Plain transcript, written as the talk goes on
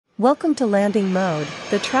Welcome to Landing Mode,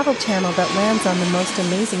 the travel channel that lands on the most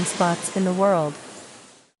amazing spots in the world.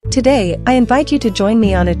 Today, I invite you to join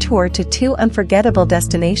me on a tour to two unforgettable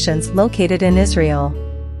destinations located in Israel.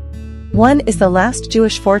 One is the last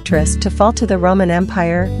Jewish fortress to fall to the Roman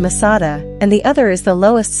Empire, Masada, and the other is the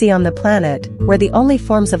lowest sea on the planet, where the only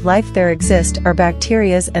forms of life there exist are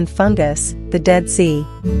bacteria and fungus, the Dead Sea.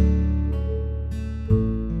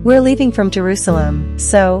 We're leaving from Jerusalem,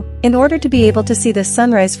 so, in order to be able to see the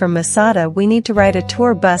sunrise from Masada, we need to ride a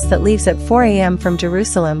tour bus that leaves at 4 a.m. from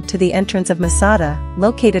Jerusalem to the entrance of Masada,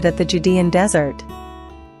 located at the Judean desert.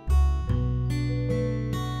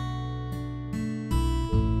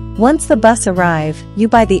 Once the bus arrives, you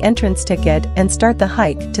buy the entrance ticket and start the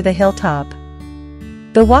hike to the hilltop.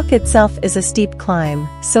 The walk itself is a steep climb,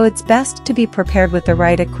 so it's best to be prepared with the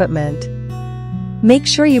right equipment. Make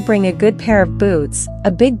sure you bring a good pair of boots,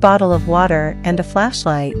 a big bottle of water, and a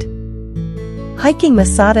flashlight. Hiking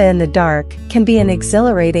Masada in the dark can be an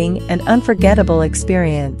exhilarating and unforgettable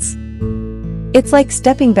experience. It's like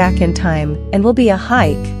stepping back in time and will be a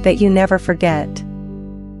hike that you never forget.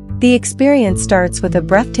 The experience starts with a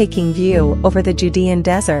breathtaking view over the Judean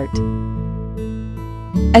desert.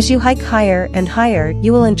 As you hike higher and higher,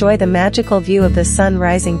 you will enjoy the magical view of the sun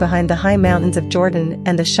rising behind the high mountains of Jordan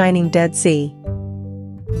and the shining Dead Sea.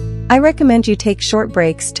 I recommend you take short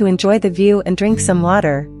breaks to enjoy the view and drink some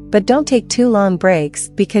water, but don't take too long breaks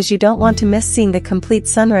because you don't want to miss seeing the complete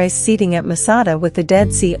sunrise sitting at Masada with the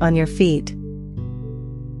Dead Sea on your feet.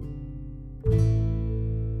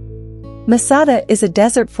 Masada is a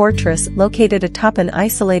desert fortress located atop an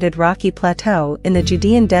isolated rocky plateau in the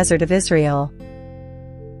Judean desert of Israel.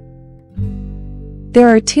 There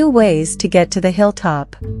are two ways to get to the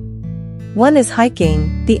hilltop. One is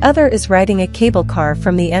hiking, the other is riding a cable car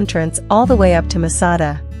from the entrance all the way up to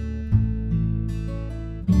Masada.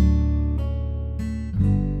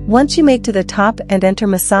 Once you make to the top and enter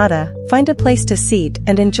Masada, find a place to sit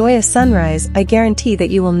and enjoy a sunrise I guarantee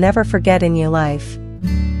that you will never forget in your life.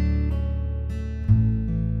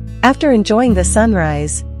 After enjoying the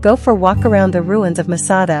sunrise, go for a walk around the ruins of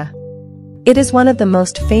Masada. It is one of the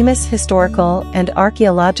most famous historical and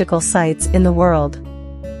archaeological sites in the world.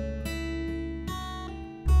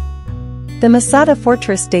 The Masada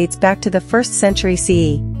fortress dates back to the 1st century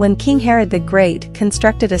CE, when King Herod the Great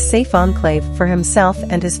constructed a safe enclave for himself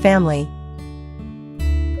and his family.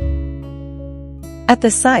 At the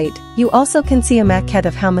site, you also can see a maquette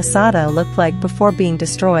of how Masada looked like before being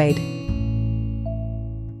destroyed.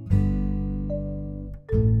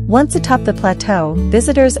 Once atop the plateau,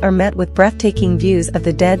 visitors are met with breathtaking views of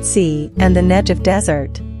the Dead Sea and the Negev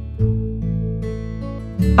desert.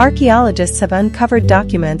 Archaeologists have uncovered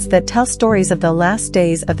documents that tell stories of the last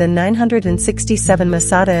days of the 967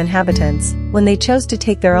 Masada inhabitants, when they chose to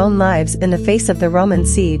take their own lives in the face of the Roman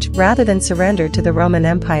siege rather than surrender to the Roman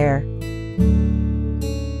Empire.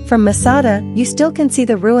 From Masada, you still can see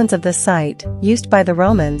the ruins of the site, used by the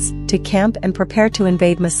Romans, to camp and prepare to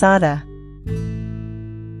invade Masada.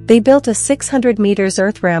 They built a 600 meters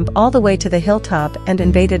earth ramp all the way to the hilltop and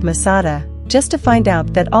invaded Masada, just to find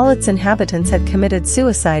out that all its inhabitants had committed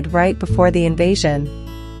suicide right before the invasion.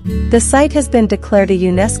 The site has been declared a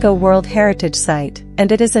UNESCO World Heritage Site,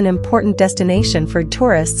 and it is an important destination for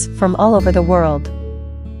tourists from all over the world.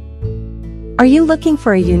 Are you looking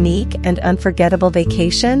for a unique and unforgettable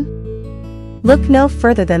vacation? Look no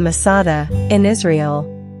further than Masada, in Israel.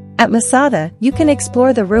 At Masada, you can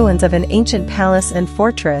explore the ruins of an ancient palace and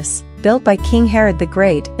fortress, built by King Herod the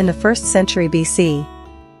Great in the 1st century BC.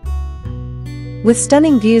 With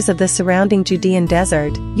stunning views of the surrounding Judean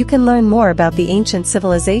desert, you can learn more about the ancient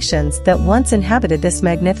civilizations that once inhabited this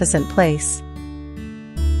magnificent place.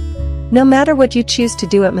 No matter what you choose to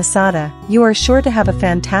do at Masada, you are sure to have a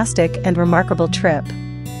fantastic and remarkable trip.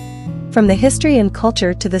 From the history and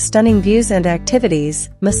culture to the stunning views and activities,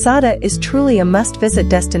 Masada is truly a must-visit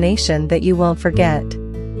destination that you won't forget.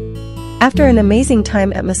 After an amazing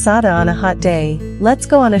time at Masada on a hot day, let's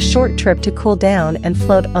go on a short trip to cool down and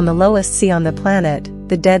float on the lowest sea on the planet,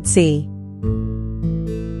 the Dead Sea.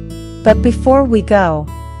 But before we go,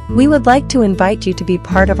 we would like to invite you to be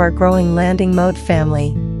part of our growing Landing Mode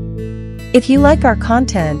family. If you like our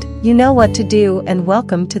content, you know what to do, and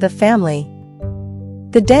welcome to the family.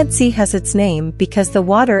 The Dead Sea has its name because the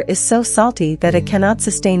water is so salty that it cannot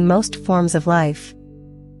sustain most forms of life.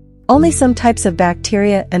 Only some types of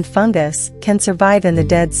bacteria and fungus can survive in the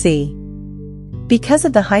Dead Sea. Because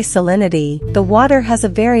of the high salinity, the water has a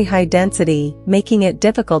very high density, making it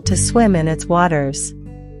difficult to swim in its waters.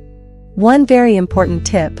 One very important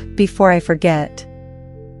tip, before I forget.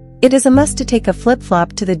 It is a must to take a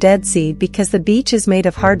flip-flop to the Dead Sea because the beach is made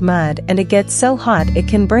of hard mud and it gets so hot it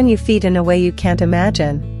can burn your feet in a way you can't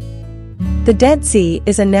imagine. The Dead Sea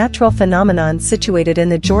is a natural phenomenon situated in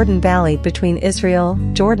the Jordan Valley between Israel,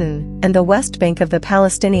 Jordan, and the West Bank of the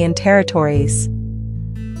Palestinian territories.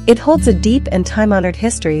 It holds a deep and time-honored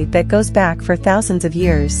history that goes back for thousands of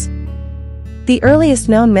years. The earliest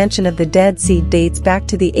known mention of the Dead Sea dates back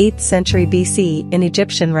to the 8th century BC in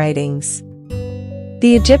Egyptian writings.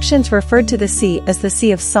 The Egyptians referred to the sea as the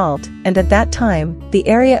Sea of Salt, and at that time, the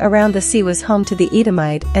area around the sea was home to the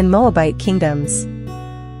Edomite and Moabite kingdoms.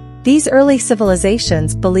 These early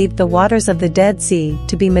civilizations believed the waters of the Dead Sea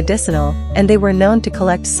to be medicinal, and they were known to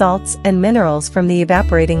collect salts and minerals from the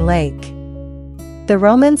evaporating lake. The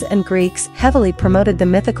Romans and Greeks heavily promoted the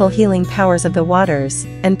mythical healing powers of the waters,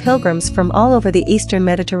 and pilgrims from all over the eastern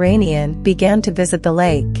Mediterranean began to visit the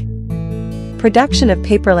lake. Production of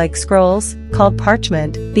paper-like scrolls, called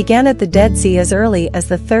parchment, began at the Dead Sea as early as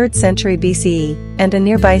the 3rd century BCE, and a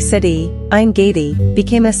nearby city, Ein Gedi,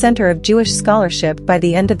 became a center of Jewish scholarship by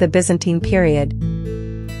the end of the Byzantine period.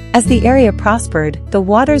 As the area prospered, the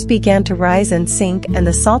waters began to rise and sink and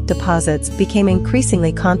the salt deposits became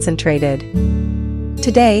increasingly concentrated.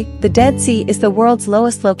 Today, the Dead Sea is the world's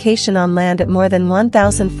lowest location on land at more than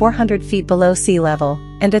 1,400 feet below sea level,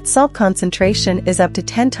 and its salt concentration is up to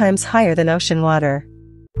 10 times higher than ocean water.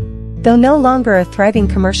 Though no longer a thriving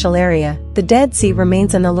commercial area, the Dead Sea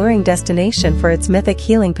remains an alluring destination for its mythic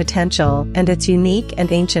healing potential and its unique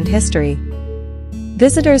and ancient history.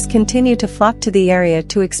 Visitors continue to flock to the area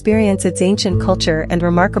to experience its ancient culture and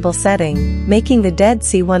remarkable setting, making the Dead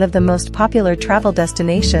Sea one of the most popular travel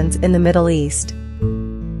destinations in the Middle East.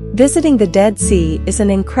 Visiting the Dead Sea is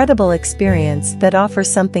an incredible experience that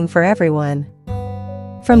offers something for everyone.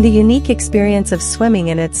 From the unique experience of swimming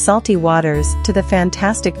in its salty waters to the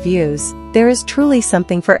fantastic views, there is truly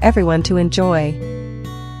something for everyone to enjoy.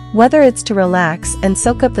 Whether it's to relax and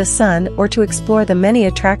soak up the sun or to explore the many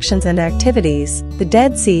attractions and activities, the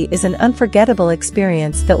Dead Sea is an unforgettable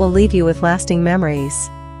experience that will leave you with lasting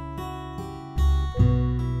memories.